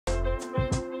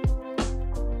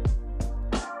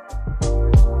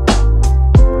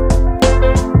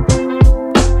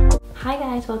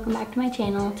guys, welcome back to my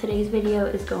channel. Today's video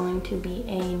is going to be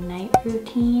a night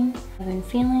routine. I've been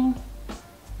feeling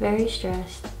very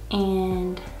stressed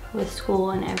and with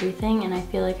school and everything, and I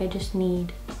feel like I just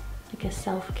need like a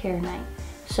self-care night.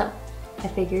 So I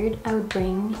figured I would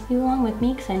bring you along with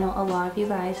me because I know a lot of you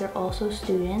guys are also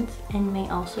students and may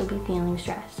also be feeling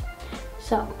stressed.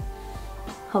 So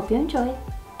hope you enjoy,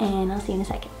 and I'll see you in a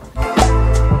second.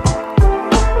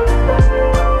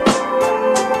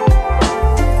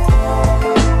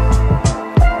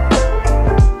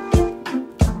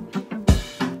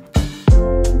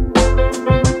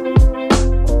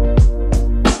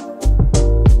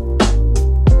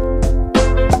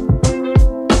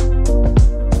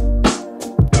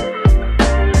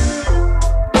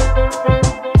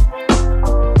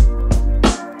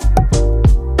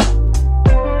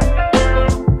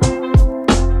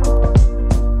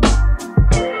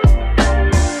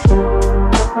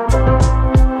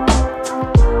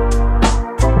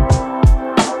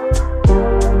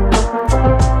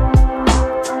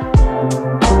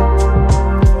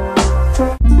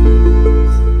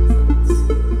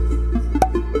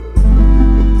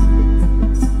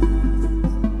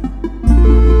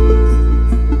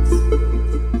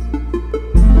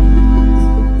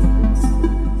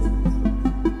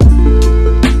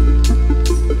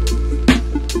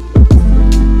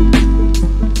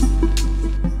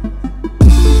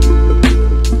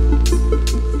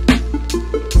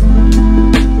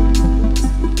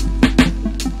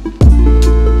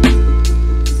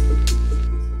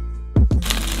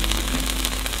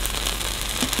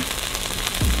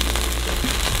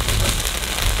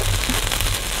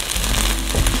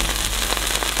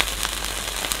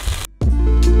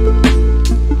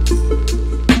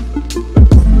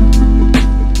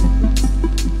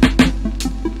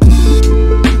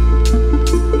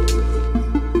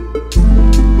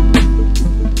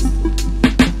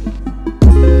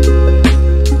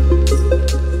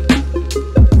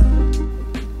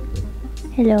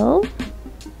 Hello?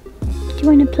 Do you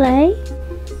want to play?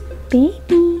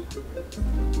 Baby?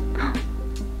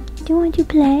 Do you want to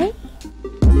play?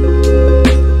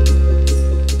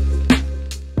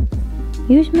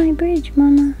 Use my bridge,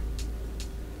 Mama.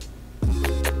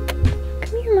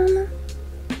 Come here, Mama.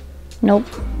 Nope.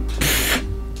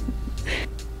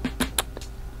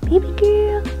 Baby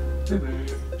girl.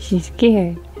 She's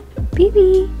scared.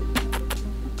 Baby.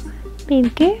 Baby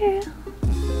girl.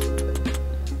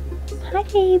 Hi,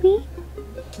 baby.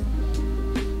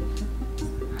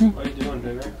 What are you doing,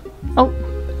 baby? Oh,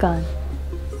 gone.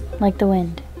 Like the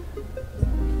wind.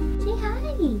 Say hi.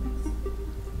 You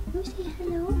say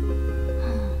hello.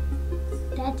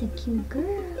 That's a cute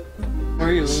girl. The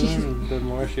more you lean, the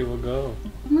more she will go.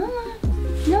 Mama.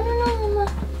 No, no, no, Mama.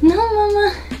 No, Mama.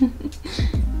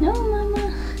 No, Mama.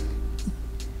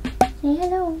 Say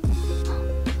hello.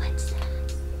 What's that?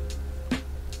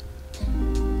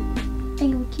 Are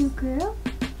you a cute girl?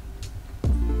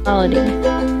 Holiday.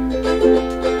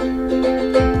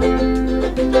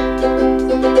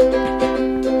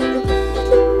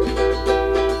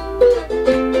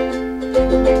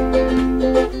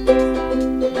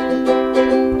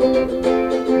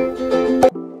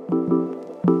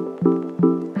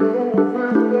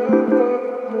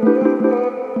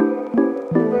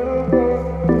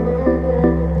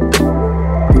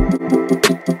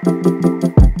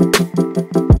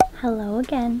 Hello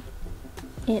again.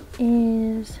 It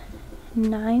is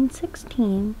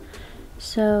 9:16,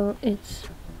 so it's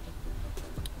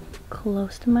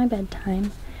close to my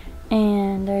bedtime,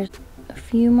 and there's a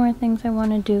few more things I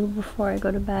want to do before I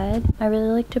go to bed. I really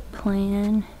like to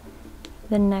plan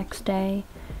the next day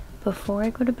before I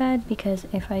go to bed, because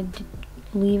if I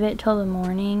leave it till the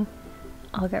morning,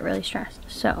 I'll get really stressed.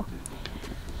 So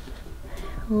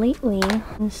lately,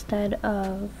 instead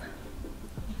of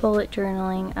bullet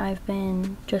journaling, I've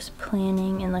been just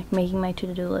planning and like making my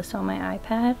to-do list on my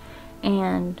iPad,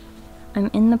 and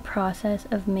I'm in the process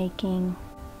of making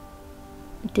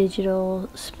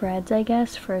digital spreads, I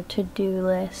guess, for to-do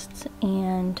lists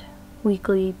and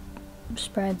weekly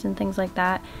spreads and things like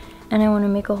that, and I want to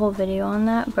make a whole video on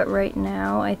that. But right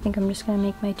now I think I'm just going to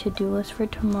make my to-do list for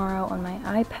tomorrow on my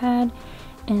iPad.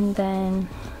 And then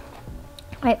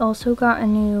I also got a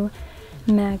new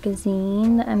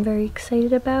magazine that I'm very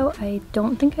excited about. I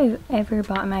don't think I've ever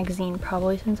bought a magazine,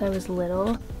 probably since I was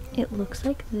little. It looks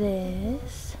like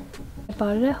this. I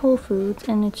bought it at Whole Foods,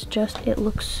 and it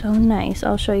looks so nice.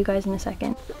 I'll show you guys in a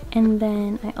second. And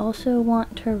then I also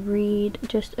want to read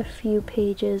just a few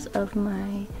pages of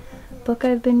my book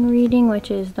I've been reading, which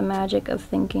is The Magic of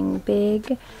Thinking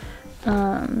Big.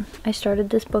 I started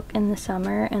this book in the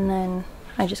summer, and then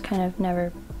I just kind of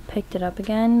never picked it up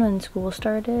again when school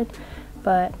started.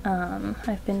 but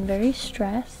I've been very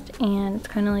stressed, and it's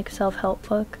kind of like a self-help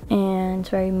book, and it's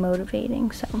very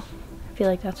motivating, so I feel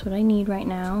like that's what I need right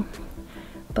now.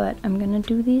 But I'm gonna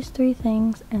do these 3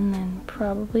 things and then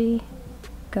probably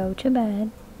go to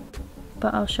bed,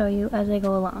 but I'll show you as I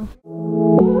go along.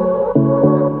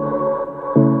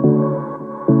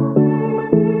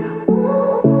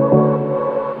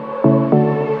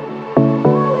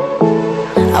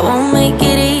 I won't make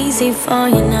it easy for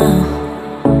you now.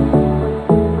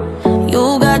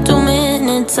 You got 2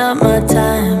 minutes of my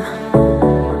time,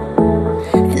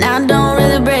 and I don't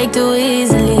really break too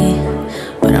easily,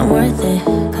 but I'm worth it,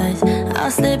 'cause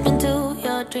I'll slip into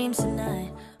your dreams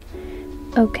tonight.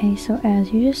 Okay, so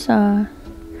as you just saw,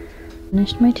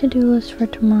 finished my to-do list for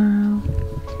tomorrow.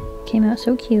 Came out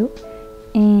so cute,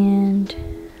 and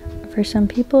for some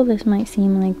people this might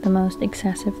seem like the most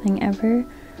excessive thing ever,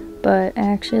 but I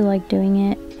actually like doing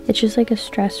it. It's just like a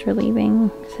stress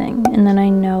relieving thing, and then I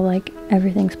know like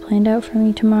everything's planned out for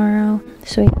me tomorrow.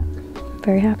 So yeah,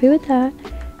 very happy with that,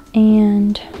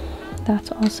 and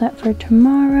that's all set for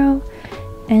tomorrow.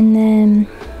 And then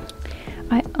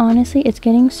I honestly, it's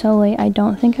getting so late, I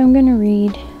don't think I'm gonna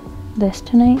read this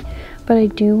tonight, but I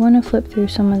do want to flip through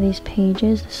some of these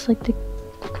pages. This is like the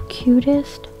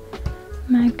cutest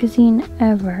magazine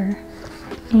ever,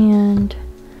 and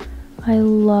I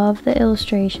love the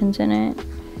illustrations in it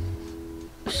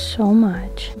so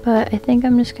much. But I think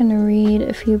I'm just gonna read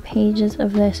a few pages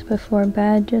of this before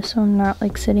bed, just so I'm not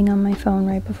like sitting on my phone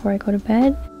right before I go to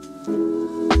bed.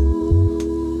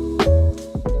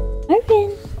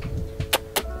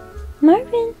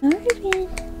 Marvin,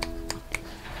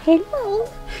 hello.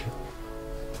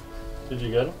 Did you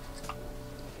get him?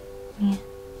 Yeah.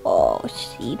 Oh,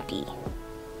 sleepy.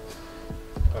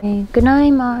 Okay, good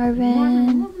night,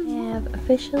 Marvin. I have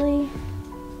officially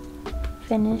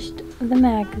finished the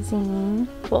magazine.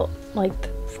 Well, like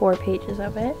 4 pages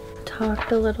of it.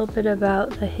 Talked a little bit about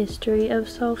the history of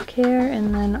self-care,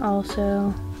 and then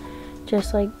also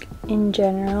just like in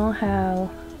general how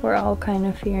we're all kind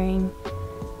of fearing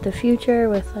the future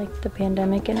with like the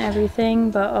pandemic and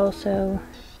everything, but also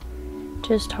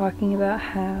just talking about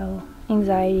how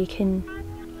anxiety can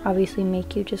obviously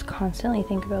make you just constantly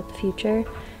think about the future.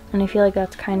 And I feel like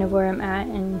that's kind of where I'm at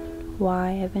and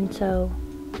why I've been so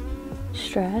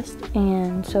stressed.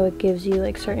 And so it gives you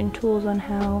like certain tools on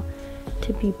how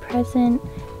to be present,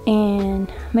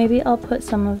 and maybe I'll put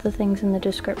some of the things in the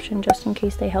description just in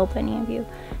case they help any of you.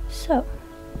 So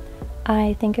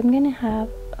I think I'm gonna have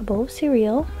a bowl of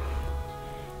cereal,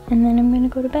 and then I'm gonna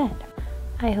go to bed.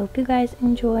 I hope you guys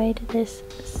enjoyed this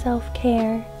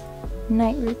self-care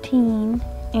night routine,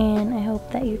 and I hope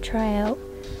that you try out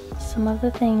some of the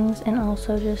things and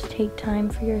also just take time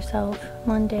for yourself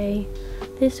one day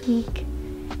this week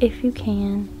if you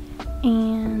can.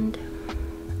 And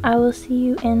I will see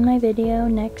you in my video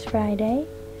next Friday,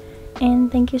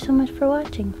 and thank you so much for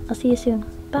watching. I'll see you soon.